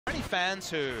fans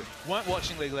who weren't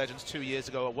watching League of Legends 2 years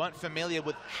ago or weren't familiar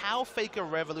with how Faker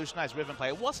revolutionized Riven play,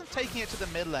 it wasn't taking it to the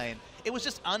mid lane. It was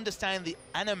just understanding the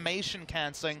animation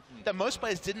cancelling that most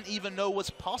players didn't even know was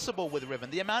possible with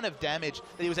Riven. The amount of damage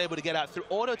that he was able to get out through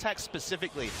auto attacks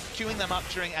specifically, queuing them up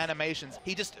during animations.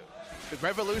 He just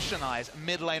revolutionized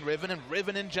mid lane Riven and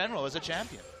Riven in general as a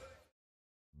champion.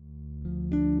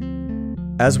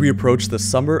 As we approach the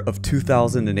summer of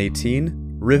 2018,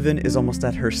 Riven is almost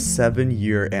at her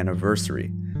 7-year anniversary.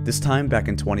 This time back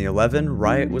in 2011,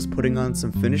 Riot was putting on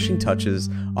some finishing touches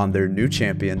on their new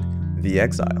champion, the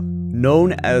Exile.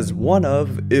 Known as one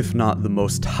of, if not the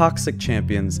most toxic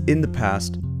champions in the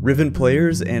past, Riven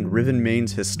players and Riven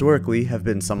mains historically have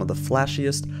been some of the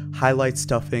flashiest,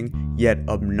 highlight-stuffing, yet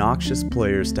obnoxious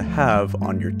players to have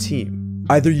on your team.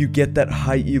 Either you get that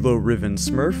high elo Riven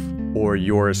smurf, or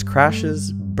yours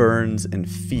crashes, burns, and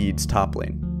feeds top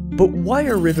lane. But why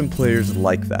are Riven players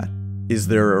like that? Is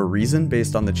there a reason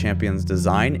based on the champion's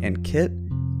design and kit?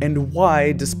 And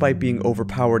why, despite being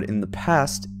overpowered in the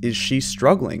past, is she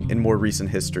struggling in more recent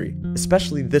history,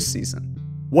 especially this season?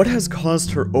 What has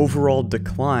caused her overall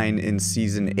decline in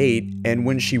Season 8, and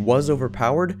when she was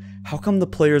overpowered, how come the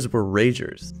players were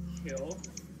ragers?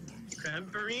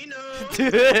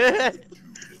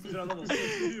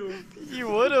 You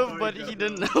would've, but he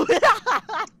didn't know it.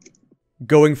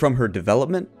 Going from her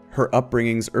development, her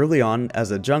upbringings early on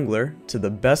as a jungler, to the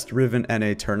best Riven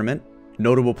NA tournament,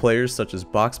 notable players such as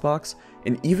Boxbox,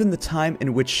 and even the time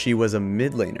in which she was a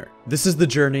mid laner. This is the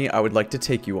journey I would like to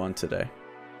take you on today.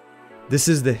 This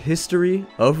is the history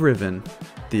of Riven,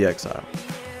 the Exile.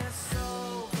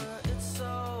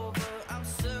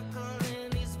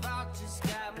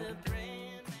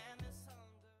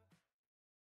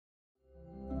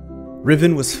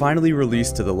 Riven was finally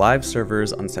released to the live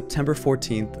servers on September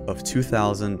 14th of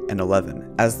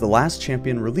 2011 as the last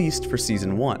champion released for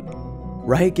Season 1.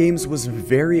 Riot Games was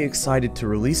very excited to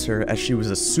release her as she was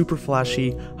a super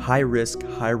flashy, high-risk,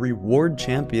 high-reward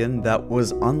champion that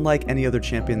was unlike any other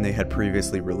champion they had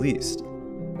previously released.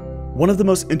 One of the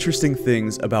most interesting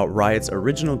things about Riot's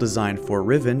original design for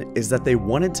Riven is that they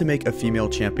wanted to make a female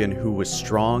champion who was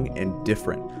strong and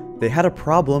different. They had a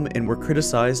problem and were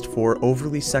criticized for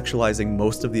overly sexualizing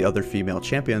most of the other female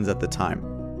champions at the time.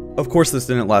 Of course, this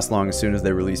didn't last long as soon as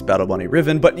they released Battle Bunny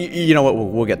Riven, but you know what,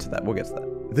 we'll get to that,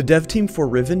 The dev team for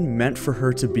Riven meant for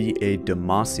her to be a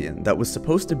Demacian that was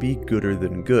supposed to be gooder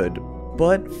than good,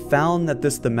 but found that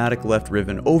this thematic left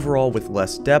Riven overall with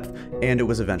less depth, and it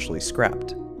was eventually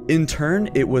scrapped. In turn,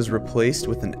 it was replaced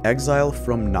with an Exile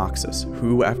from Noxus,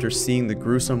 who, after seeing the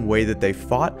gruesome way that they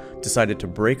fought, decided to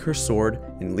break her sword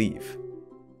and leave.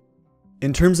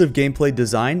 In terms of gameplay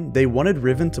design, they wanted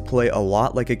Riven to play a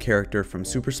lot like a character from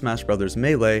Super Smash Bros.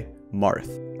 Melee, Marth.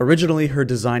 Originally, her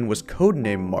design was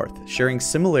codenamed Marth, sharing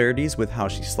similarities with how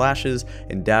she slashes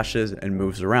and dashes and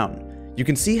moves around. You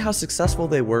can see how successful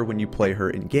they were when you play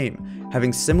her in-game,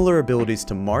 having similar abilities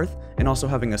to Marth and also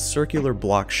having a circular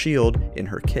block shield in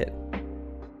her kit.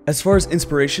 As far as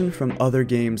inspiration from other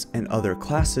games and other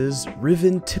classes,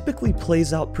 Riven typically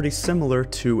plays out pretty similar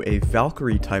to a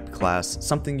Valkyrie type class,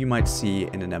 something you might see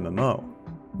in an MMO.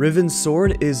 Riven's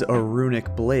sword is a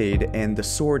runic blade, and the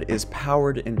sword is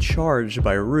powered and charged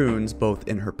by runes both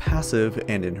in her passive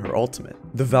and in her ultimate.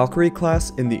 The Valkyrie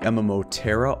class in the MMO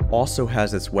Terra also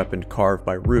has its weapon carved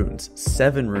by runes,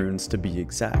 7 runes to be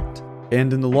exact.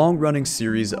 And in the long-running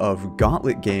series of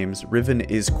Gauntlet games, Riven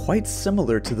is quite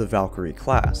similar to the Valkyrie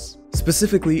class.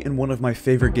 Specifically, in one of my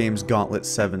favorite games, Gauntlet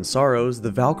 7 Sorrows,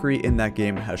 the Valkyrie in that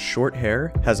game has short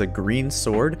hair, has a green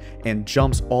sword, and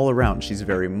jumps all around. She's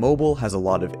very mobile, has a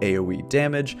lot of AoE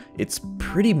damage. It's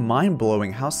pretty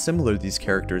mind-blowing how similar these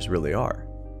characters really are.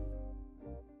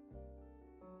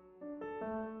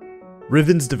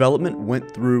 Riven's development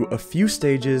went through a few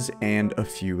stages and a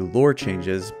few lore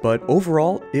changes, but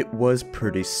overall, it was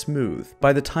pretty smooth.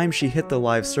 By the time she hit the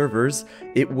live servers,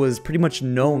 it was pretty much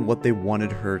known what they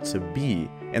wanted her to be,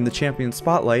 and the champion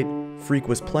spotlight, Freak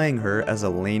was playing her as a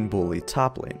lane bully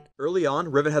top lane. Early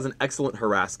on, Riven has an excellent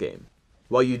harass game.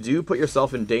 While you do put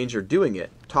yourself in danger doing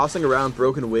it, tossing around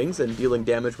broken wings and dealing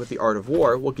damage with the Art of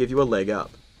War will give you a leg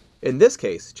up. In this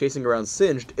case, chasing around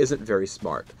Singed isn't very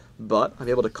smart, but I'm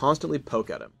able to constantly poke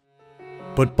at him.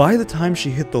 But by the time she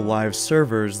hit the live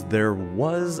servers, there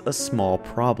was a small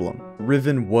problem.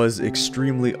 Riven was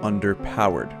extremely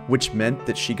underpowered, which meant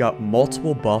that she got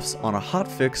multiple buffs on a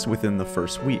hotfix within the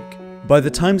first week. By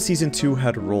the time Season 2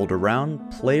 had rolled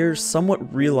around, players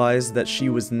somewhat realized that she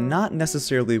was not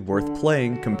necessarily worth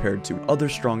playing compared to other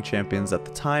strong champions at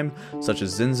the time, such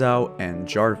as Xin Zhao and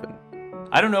Jarvan.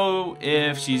 I don't know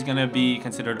if she's going to be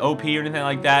considered OP or anything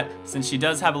like that, since she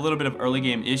does have a little bit of early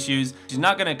game issues. She's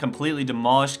not going to completely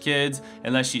demolish kids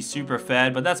unless she's super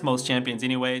fed, but that's most champions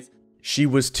anyways. She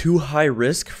was too high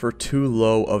risk for too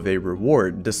low of a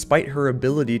reward, despite her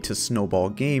ability to snowball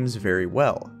games very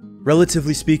well.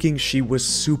 Relatively speaking, she was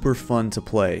super fun to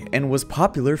play, and was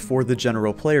popular for the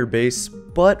general player base,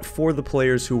 but for the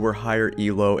players who were higher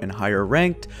elo and higher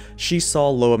ranked, she saw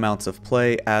low amounts of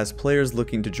play as players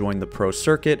looking to join the pro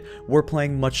circuit were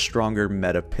playing much stronger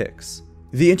meta picks.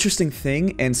 The interesting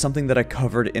thing, and something that I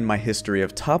covered in my History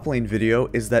of Top Lane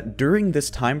video, is that during this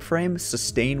time frame,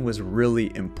 sustain was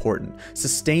really important.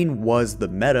 Sustain was the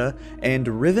meta, and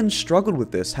Riven struggled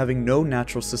with this, having no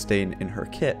natural sustain in her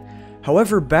kit.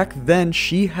 However, back then,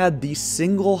 she had the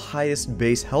single highest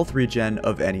base health regen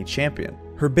of any champion.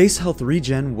 Her base health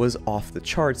regen was off the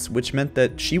charts, which meant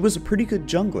that she was a pretty good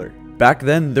jungler. Back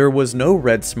then, there was no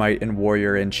Red Smite and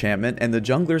Warrior enchantment, and the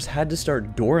junglers had to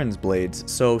start Doran's Blades,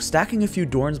 so stacking a few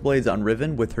Doran's Blades on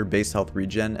Riven with her base health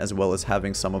regen as well as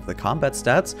having some of the combat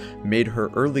stats made her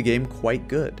early game quite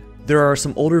good. There are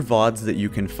some older VODs that you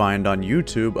can find on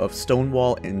YouTube of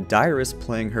Stonewall and Dyrus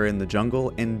playing her in the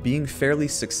jungle and being fairly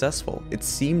successful. It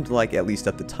seemed like, at least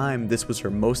at the time, this was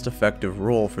her most effective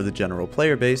role for the general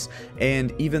player base,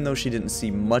 and even though she didn't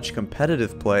see much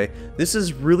competitive play, this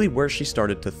is really where she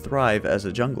started to thrive as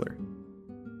a jungler.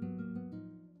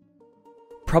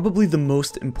 Probably the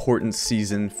most important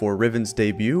season for Riven's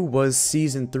debut was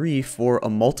Season 3 for a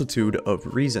multitude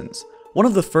of reasons. One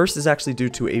of the first is actually due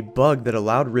to a bug that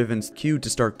allowed Riven's Q to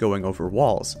start going over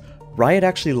walls. Riot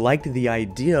actually liked the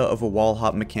idea of a wall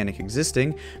hop mechanic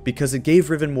existing because it gave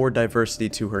Riven more diversity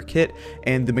to her kit,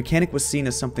 and the mechanic was seen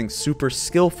as something super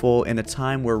skillful in a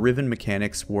time where Riven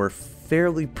mechanics were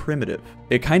fairly primitive.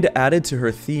 It kinda added to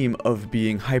her theme of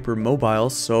being hyper mobile,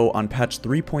 so on patch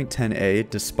 3.10a,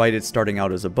 despite it starting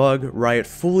out as a bug, Riot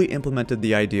fully implemented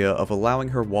the idea of allowing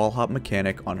her wall hop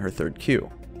mechanic on her third Q.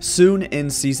 Soon in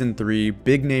Season 3,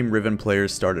 big name Riven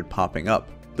players started popping up,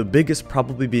 the biggest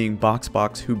probably being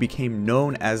Boxbox, who became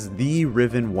known as the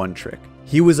Riven One Trick.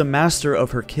 He was a master of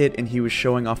her kit and he was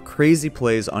showing off crazy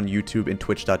plays on YouTube and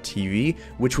Twitch.tv,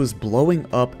 which was blowing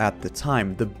up at the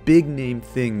time. The big name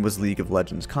thing was League of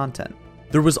Legends content.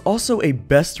 There was also a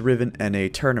Best Riven NA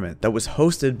tournament that was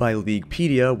hosted by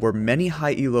Leaguepedia, where many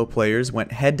high elo players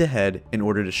went head to head in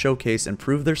order to showcase and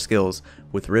prove their skills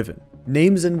with Riven.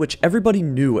 Names in which everybody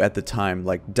knew at the time,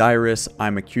 like Dyrus,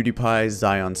 I'm a Cutie Pie,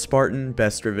 Zion Spartan,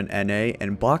 Best Riven NA,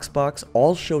 and Boxbox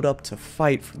all showed up to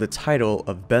fight for the title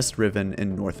of Best Riven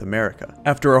in North America.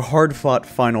 After a hard-fought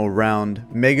final round,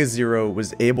 Mega Zero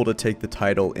was able to take the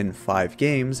title in 5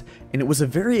 games, and it was a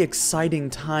very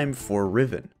exciting time for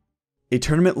Riven. A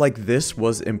tournament like this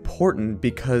was important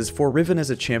because for Riven as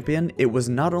a champion, it was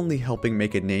not only helping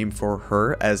make a name for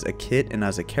her as a kit and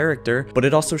as a character, but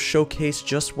it also showcased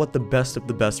just what the best of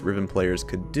the best Riven players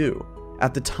could do.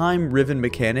 At the time, Riven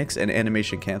mechanics and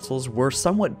animation cancels were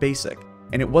somewhat basic,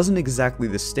 and it wasn't exactly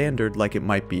the standard like it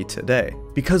might be today.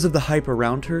 Because of the hype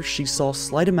around her, she saw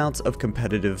slight amounts of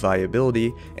competitive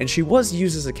viability, and she was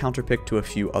used as a counterpick to a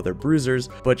few other bruisers,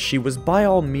 but she was by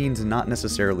all means not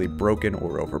necessarily broken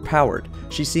or overpowered.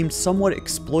 She seemed somewhat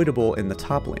exploitable in the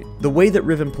top lane. The way that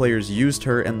Riven players used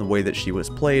her and the way that she was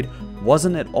played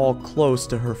wasn't at all close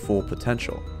to her full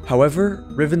potential. However,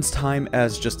 Riven's time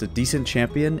as just a decent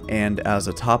champion and as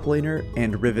a top laner,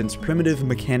 and Riven's primitive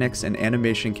mechanics and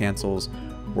animation cancels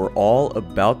were all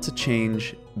about to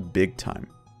change big time.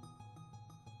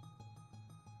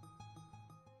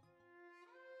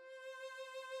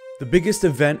 The biggest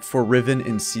event for Riven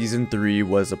in Season 3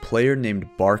 was a player named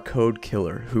Barcode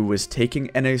Killer, who was taking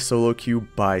NA solo queue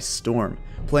by storm,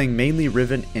 playing mainly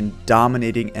Riven and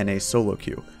dominating NA solo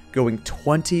queue, going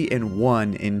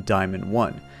 20-1 in Diamond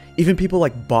 1. Even people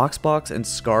like Boxbox and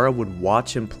Skara would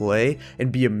watch him play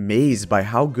and be amazed by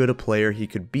how good a player he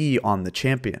could be on the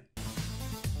champion.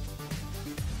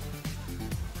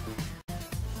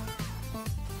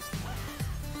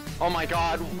 Oh my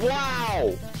god,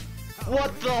 wow!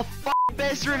 What the f***?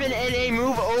 Best Riven NA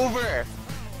move over!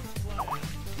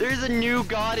 There's a new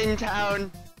god in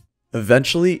town!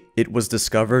 Eventually, it was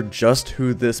discovered just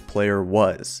who this player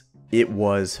was. It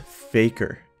was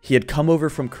Faker. He had come over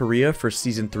from Korea for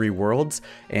Season 3 Worlds,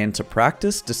 and to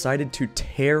practice, decided to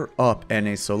tear up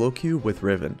NA solo queue with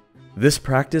Riven. This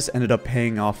practice ended up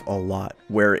paying off a lot,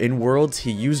 where in Worlds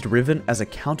he used Riven as a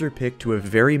counterpick to a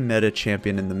very meta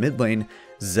champion in the mid lane,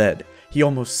 Zed. He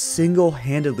almost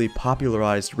single-handedly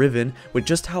popularized Riven with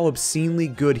just how obscenely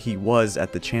good he was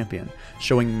at the champion,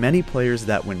 showing many players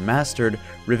that when mastered,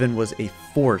 Riven was a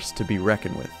force to be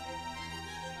reckoned with.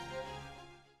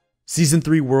 Season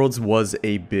 3 Worlds was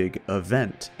a big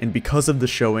event, and because of the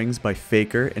showings by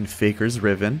Faker and Faker's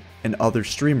Riven and other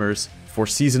streamers, for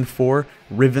Season 4,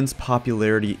 Riven's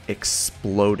popularity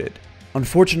exploded.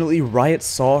 Unfortunately, Riot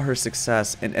saw her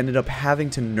success and ended up having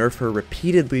to nerf her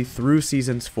repeatedly through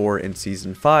Seasons 4 and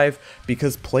Season 5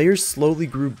 because players slowly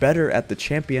grew better at the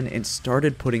champion and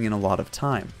started putting in a lot of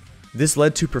time. This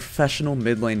led to professional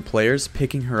mid lane players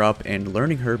picking her up and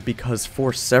learning her because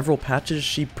for several patches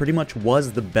she pretty much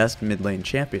was the best mid lane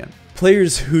champion.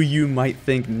 Players who you might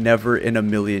think never in a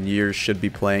million years should be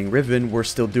playing Riven were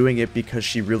still doing it because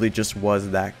she really just was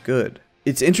that good.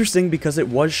 It's interesting because it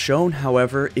was shown,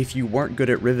 however, if you weren't good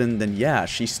at Riven, then yeah,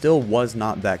 she still was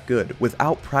not that good.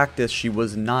 Without practice, she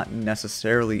was not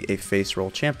necessarily a face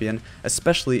role champion,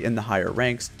 especially in the higher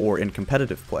ranks or in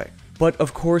competitive play. But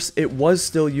of course, it was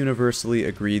still universally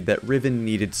agreed that Riven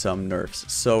needed some nerfs,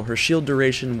 so her shield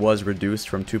duration was reduced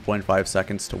from 2.5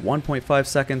 seconds to 1.5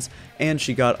 seconds, and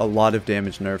she got a lot of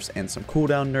damage nerfs and some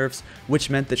cooldown nerfs,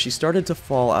 which meant that she started to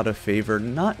fall out of favor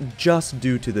not just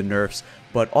due to the nerfs,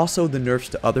 but also the nerfs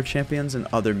to other champions and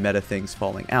other meta things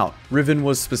falling out. Riven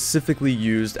was specifically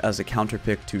used as a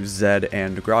counterpick to Zed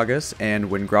and Gragas, and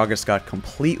when Gragas got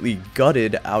completely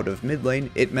gutted out of mid lane,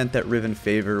 it meant that Riven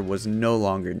favor was no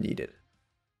longer needed.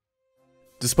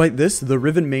 Despite this, the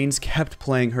Riven mains kept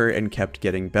playing her and kept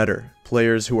getting better.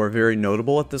 Players who are very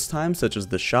notable at this time, such as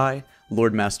The Shy,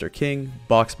 Lordmaster King,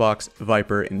 Boxbox,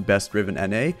 Viper, and Best Riven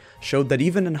NA, showed that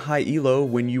even in high elo,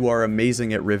 when you are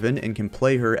amazing at Riven and can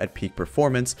play her at peak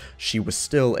performance, she was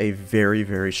still a very,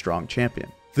 very strong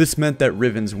champion. This meant that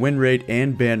Riven's win rate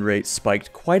and ban rate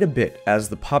spiked quite a bit as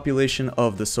the population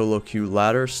of the solo queue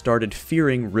ladder started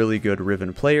fearing really good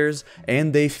Riven players,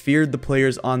 and they feared the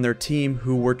players on their team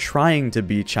who were trying to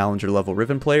be challenger level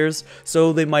Riven players,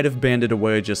 so they might have banded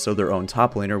away just so their own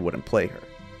top laner wouldn't play her.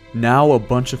 Now a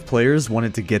bunch of players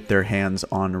wanted to get their hands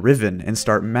on Riven and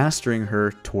start mastering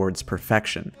her towards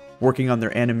perfection, working on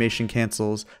their animation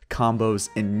cancels, combos,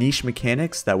 and niche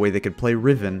mechanics that way they could play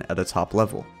Riven at a top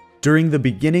level. During the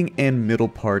beginning and middle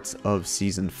parts of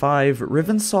Season 5,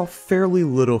 Riven saw fairly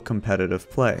little competitive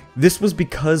play. This was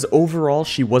because overall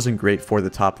she wasn't great for the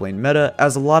top lane meta,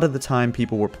 as a lot of the time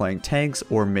people were playing tanks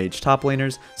or mage top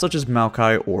laners such as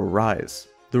Maokai or Ryze.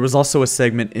 There was also a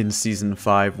segment in Season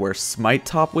 5 where Smite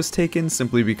top was taken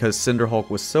simply because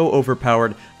Cinderhulk was so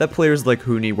overpowered that players like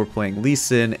Huni were playing Lee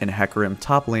Sin and Hecarim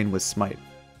top lane with Smite.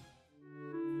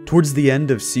 Towards the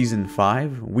end of Season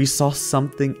 5, we saw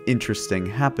something interesting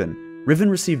happen. Riven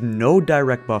received no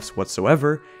direct buffs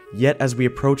whatsoever, yet as we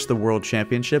approached the World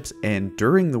Championships and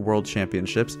during the World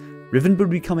Championships, Riven would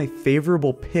become a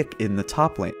favorable pick in the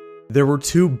top lane. There were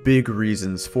two big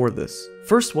reasons for this.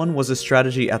 First one was a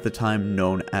strategy at the time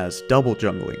known as double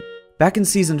jungling. Back in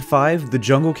Season 5, the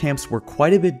jungle camps were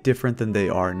quite a bit different than they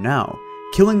are now.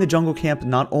 Killing the jungle camp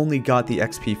not only got the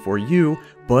XP for you,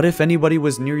 but if anybody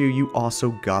was near you, you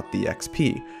also got the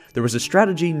XP. There was a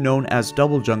strategy known as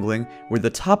double jungling, where the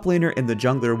top laner and the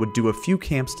jungler would do a few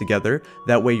camps together,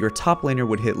 that way your top laner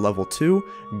would hit level 2,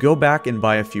 go back and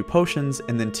buy a few potions,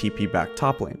 and then TP back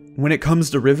top lane. When it comes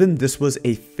to Riven, this was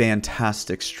a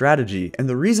fantastic strategy, and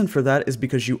the reason for that is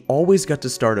because you always got to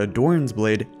start a Doran's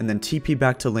Blade and then TP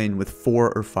back to lane with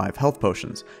 4 or 5 health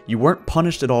potions. You weren't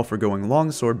punished at all for going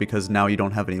longsword because now you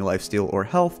don't have any lifesteal or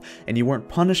health, and you weren't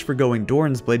punished for going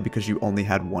Doran's Blade because you only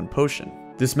had 1 potion.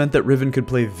 This meant that Riven could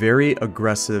play very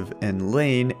aggressive in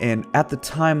lane, and at the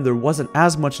time there wasn't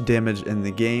as much damage in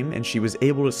the game, and she was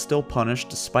able to still punish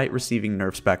despite receiving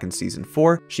nerfs back in Season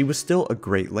 4. She was still a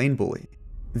great lane bully.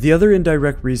 The other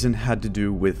indirect reason had to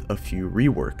do with a few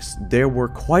reworks. There were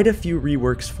quite a few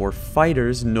reworks for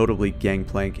fighters, notably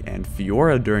Gangplank and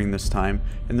Fiora during this time,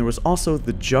 and there was also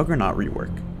the Juggernaut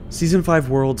rework. Season 5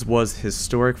 Worlds was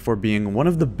historic for being one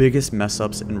of the biggest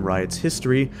mess-ups in Riot's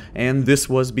history, and this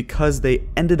was because they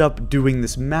ended up doing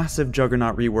this massive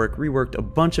Juggernaut reworked a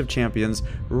bunch of champions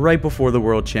right before the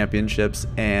World Championships,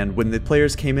 and when the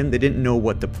players came in, they didn't know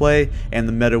what to play, and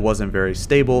the meta wasn't very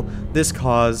stable. This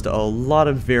caused a lot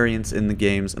of variance in the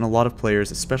games, and a lot of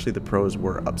players, especially the pros,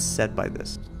 were upset by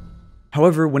this.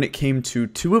 However, when it came to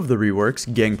 2 of the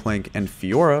reworks, Gangplank and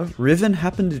Fiora, Riven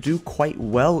happened to do quite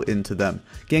well into them.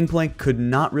 Gangplank could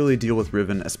not really deal with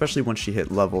Riven, especially when she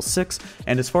hit level 6,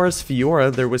 and as far as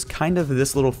Fiora, there was kind of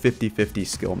this little 50-50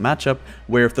 skill matchup,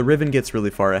 where if the Riven gets really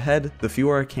far ahead, the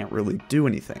Fiora can't really do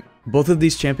anything. Both of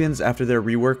these champions after their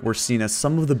rework were seen as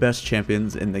some of the best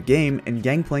champions in the game, and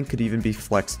Gangplank could even be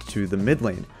flexed to the mid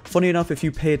lane. Funny enough, if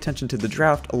you pay attention to the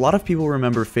draft, a lot of people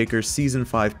remember Faker's Season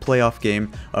 5 playoff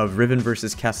game of Riven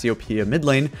versus Cassiopeia mid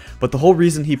lane, but the whole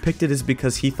reason he picked it is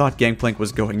because he thought Gangplank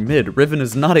was going mid. Riven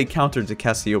is not a counter to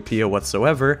Cassiopeia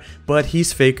whatsoever, but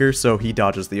he's Faker, so he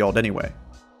dodges the ult anyway.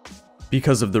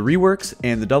 Because of the reworks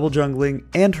and the double jungling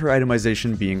and her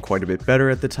itemization being quite a bit better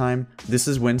at the time, this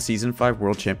is when Season 5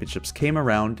 World Championships came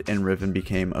around and Riven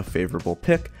became a favorable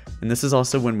pick, and this is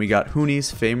also when we got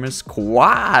Huni's famous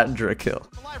Quadrakill.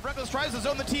 Reckless tries to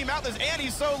zone the team out, this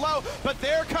Annie's so low, but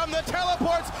there come the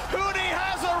teleports. Huni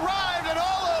has arrived, and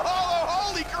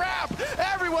holy crap!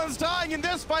 Everyone's dying in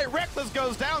this fight. Reckless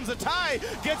goes down, Zatai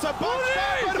gets a bunch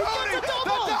back, but Huni, the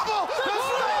double, the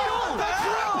slam, the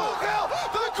triple kill,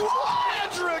 the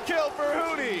Quadrakill for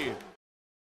Huni!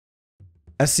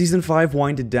 As Season 5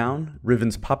 winded down,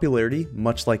 Riven's popularity,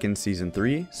 much like in Season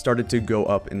 3, started to go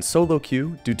up in solo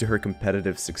queue due to her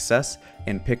competitive success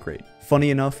and pick rate.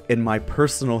 Funny enough, in my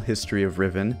personal history of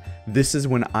Riven, this is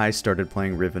when I started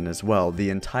playing Riven as well. The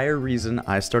entire reason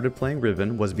I started playing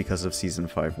Riven was because of Season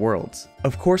 5 Worlds.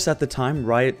 Of course, at the time,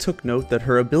 Riot took note that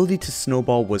her ability to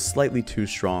snowball was slightly too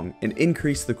strong and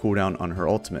increased the cooldown on her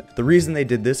ultimate. The reason they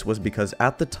did this was because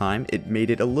at the time, it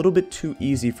made it a little bit too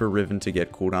easy for Riven to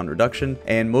get cooldown reduction,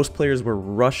 and most players were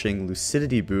rushing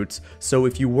Lucidity boots, so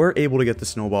if you were able to get the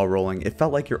snowball rolling, it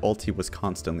felt like your ulti was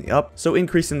constantly up, so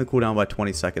increasing the cooldown by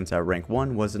 20 seconds at rank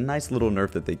 1 was a nice little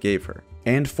nerf that they gave her.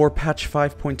 And for patch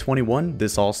 5.21,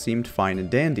 this all seemed fine and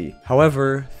dandy.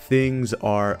 However, things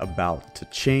are about to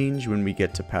change when we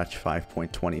get to patch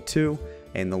 5.22,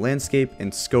 and the landscape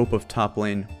and scope of top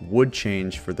lane would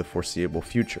change for the foreseeable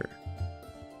future.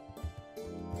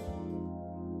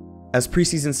 As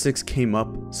Preseason 6 came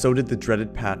up, so did the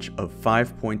dreaded patch of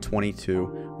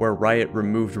 5.22, where Riot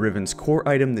removed Riven's core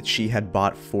item that she had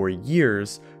bought for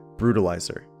years,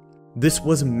 Brutalizer. This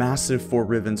was massive for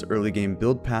Riven's early game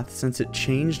build path since it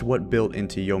changed what built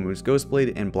into Youmuu's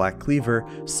Ghostblade and Black Cleaver,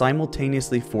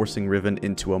 simultaneously forcing Riven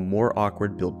into a more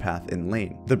awkward build path in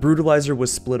lane. The Brutalizer was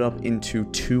split up into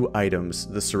two items,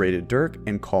 the Serrated Dirk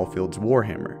and Caulfield's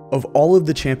Warhammer. Of all of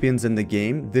the champions in the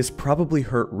game, this probably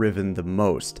hurt Riven the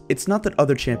most. It's not that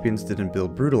other champions didn't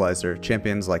build Brutalizer,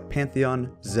 champions like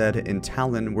Pantheon, Zed, and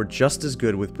Talon were just as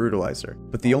good with Brutalizer,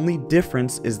 but the only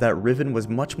difference is that Riven was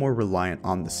much more reliant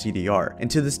on the CDR. And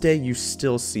to this day, you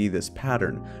still see this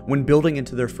pattern. When building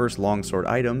into their first longsword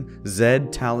item,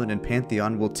 Zed, Talon, and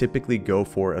Pantheon will typically go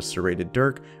for a Serrated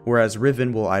Dirk, whereas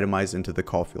Riven will itemize into the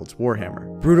Caulfield's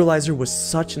Warhammer. Brutalizer was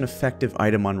such an effective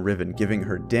item on Riven, giving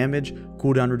her damage,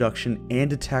 cooldown reduction,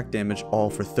 and attack damage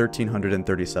all for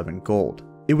 1337 gold.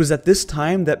 It was at this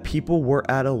time that people were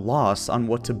at a loss on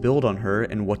what to build on her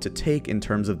and what to take in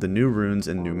terms of the new runes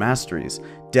and new masteries.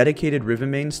 Dedicated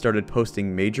Riven mains started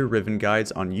posting major Riven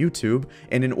guides on YouTube,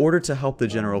 and in order to help the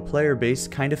general player base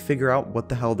kind of figure out what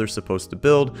the hell they're supposed to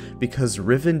build, because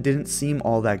Riven didn't seem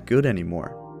all that good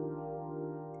anymore.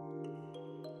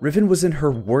 Riven was in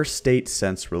her worst state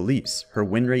since release. Her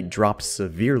win rate dropped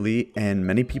severely, and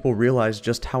many people realized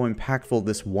just how impactful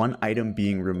this one item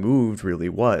being removed really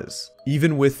was.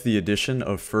 Even with the addition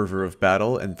of Fervor of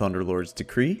Battle and Thunderlord's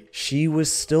Decree, she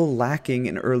was still lacking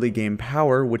in early game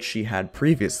power which she had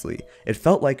previously. It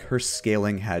felt like her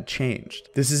scaling had changed.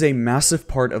 This is a massive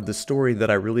part of the story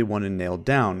that I really want to nail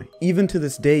down. Even to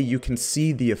this day, you can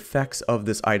see the effects of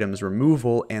this item's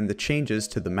removal and the changes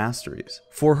to the masteries.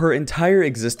 For her entire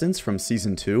existence from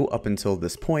Season 2 up until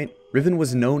this point, Riven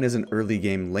was known as an early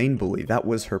game lane bully. That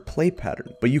was her play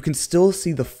pattern. But you can still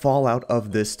see the fallout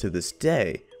of this to this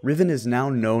day. Riven is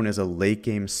now known as a late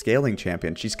game scaling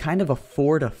champion. She's kind of a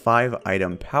 4 to 5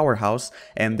 item powerhouse,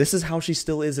 and this is how she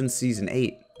still is in Season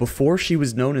 8. Before, she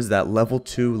was known as that level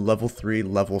 2, level 3,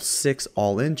 level 6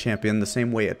 all-in champion the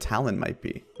same way a Talon might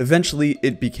be. Eventually,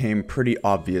 it became pretty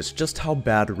obvious just how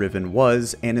bad Riven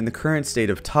was, and in the current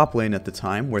state of top lane at the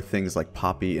time, where things like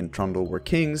Poppy and Trundle were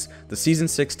kings, the Season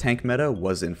 6 tank meta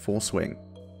was in full swing.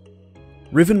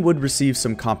 Riven would receive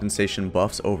some compensation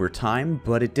buffs over time,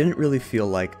 but it didn't really feel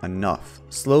like enough.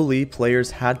 Slowly,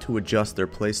 players had to adjust their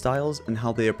playstyles and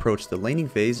how they approached the laning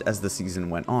phase as the season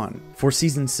went on. For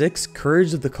Season 6,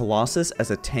 Courage of the Colossus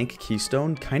as a tank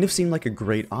keystone kind of seemed like a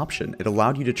great option. It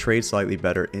allowed you to trade slightly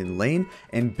better in lane,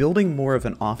 and building more of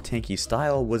an off-tanky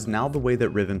style was now the way that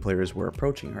Riven players were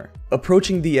approaching her.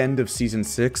 Approaching the end of Season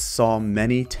 6 saw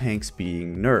many tanks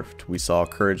being nerfed. We saw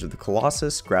Courage of the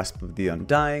Colossus, Grasp of the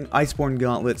Undying, Iceborne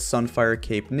Gauntlet, Sunfire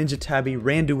Cape, Ninja Tabby,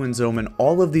 Randuin's Omen.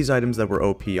 All of these items that were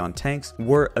OP on tanks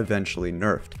were eventually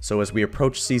nerfed. So as we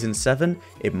approach Season 7,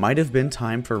 it might have been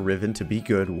time for Riven to be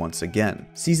good once again.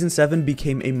 Season 7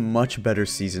 became a much better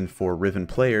season for Riven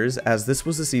players, as this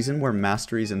was a season where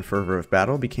masteries and fervor of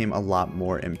battle became a lot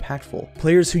more impactful.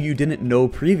 Players who you didn't know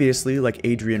previously, like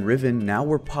Adrian Riven, now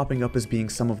were popping up as being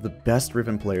some of the best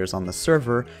Riven players on the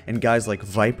server, and guys like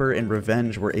Viper and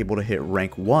Revenge were able to hit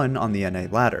rank 1 on the NA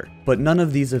ladder. But none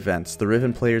of these events, the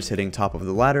Riven players hitting top of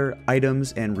the ladder,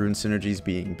 items, and rune synergies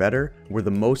being better, were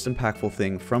the most impactful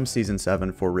thing from Season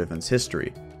 7 for Riven's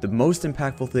history. The most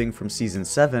impactful thing from Season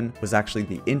 7 was actually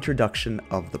the introduction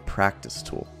of the practice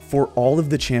tool. For all of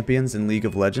the champions in League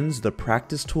of Legends, the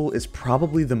practice tool is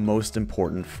probably the most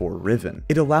important for Riven.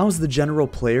 It allows the general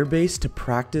player base to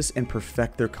practice and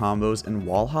perfect their combos and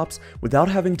wall hops without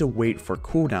having to wait for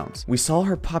cooldowns. We saw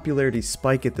her popularity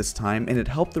spike at this time, and it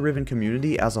helped the Riven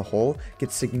community as a whole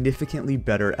get significantly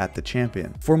better at the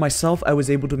champion. For myself, I was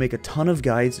able to make a ton of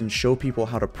guides and show people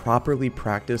how to properly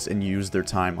practice and use their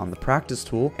time on the practice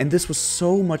tool, and this was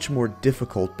so much more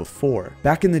difficult before.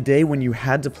 Back in the day when you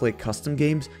had to play custom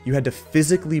games, you had to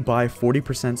physically buy 40%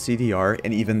 CDR,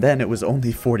 and even then it was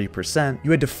only 40%.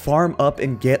 You had to farm up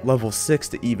and get level 6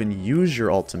 to even use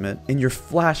your ultimate, and your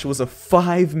flash was a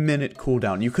 5-minute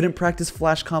cooldown. You couldn't practice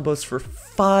flash combos for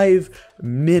 5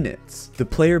 minutes. The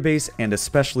player base, and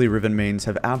especially Riven mains,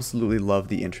 have absolutely loved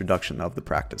the introduction of the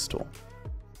practice tool.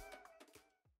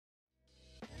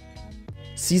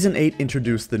 Season 8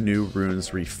 introduced the new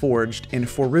runes Reforged, and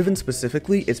for Riven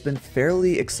specifically, it's been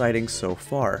fairly exciting so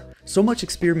far. So much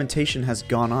experimentation has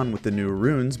gone on with the new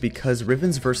runes because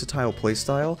Riven's versatile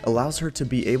playstyle allows her to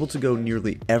be able to go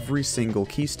nearly every single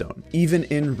keystone. Even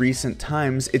in recent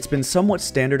times, it's been somewhat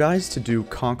standardized to do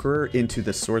Conqueror into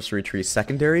the sorcery tree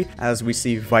secondary, as we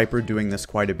see Viper doing this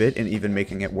quite a bit and even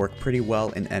making it work pretty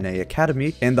well in NA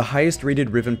Academy, and the highest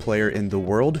rated Riven player in the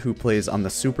world, who plays on the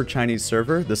Super Chinese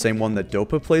server, the same one that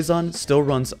Dopa plays on, still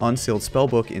runs Unsealed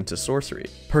Spellbook into sorcery.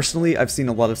 Personally, I've seen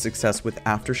a lot of success with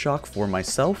Aftershock for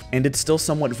myself, and it's still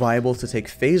somewhat viable to take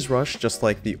Phase Rush just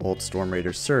like the old Storm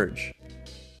Raider Surge.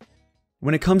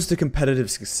 When it comes to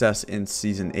competitive success in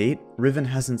Season 8, Riven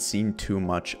hasn't seen too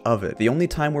much of it. The only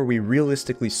time where we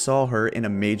realistically saw her in a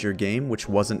major game, which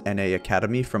wasn't NA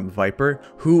Academy from Viper,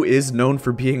 who is known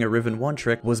for being a Riven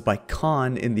one-trick, was by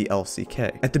Khan in the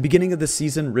LCK. At the beginning of the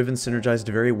season, Riven synergized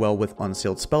very well with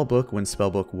Unsealed Spellbook when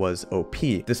Spellbook was OP.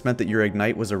 This meant that your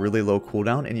Ignite was a really low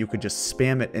cooldown and you could just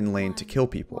spam it in lane to kill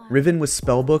people. Riven with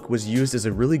Spellbook was used as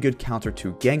a really good counter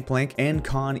to Gangplank, and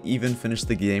Khan even finished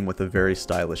the game with a very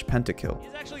stylish pentakill.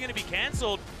 He's actually going to be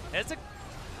cancelled. Here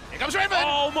comes Riven!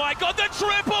 Oh my god, the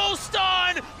triple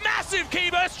stun! Massive key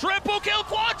burst, triple kill,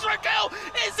 Quadrakill!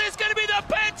 Is this going to be the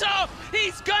penta?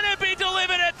 He's going to be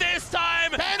delivered at this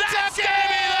time! That's going to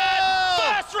be the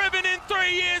first Riven in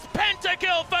 3 years!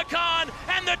 Pentakill for Khan,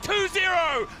 and the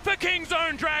 2-0 for King's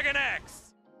Own Dragon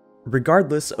X!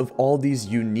 Regardless of all these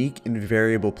unique and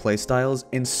variable playstyles,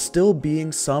 and still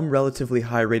being some relatively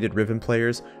high-rated Riven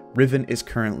players, Riven is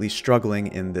currently struggling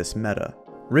in this meta.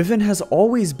 Riven has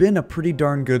always been a pretty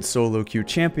darn good solo queue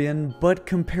champion, but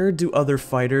compared to other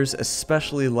fighters,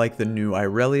 especially like the new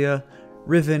Irelia,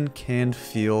 Riven can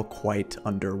feel quite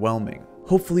underwhelming.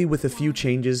 Hopefully with a few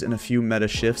changes and a few meta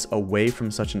shifts away from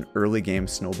such an early game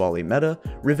snowbally meta,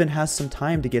 Riven has some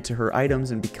time to get to her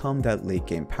items and become that late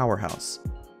game powerhouse.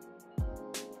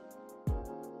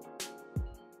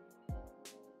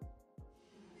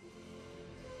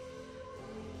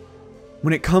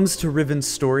 When it comes to Riven's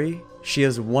story, she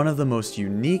has one of the most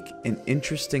unique and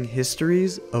interesting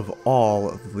histories of all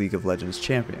of the League of Legends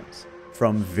champions.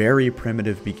 From very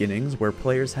primitive beginnings where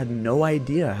players had no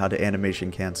idea how to animation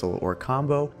cancel or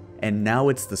combo, and now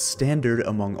it's the standard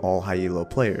among all high elo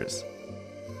players.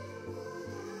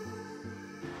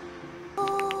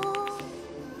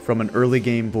 From an early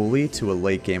game bully to a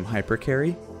late game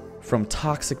hypercarry, from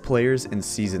toxic players in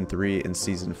Season 3 and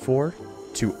Season 4,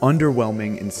 to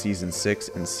underwhelming in Season 6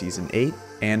 and Season 8,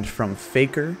 and from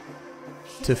faker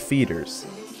to feeders,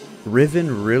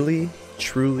 Riven really,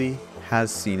 truly has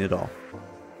seen it all.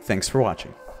 Thanks for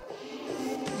watching.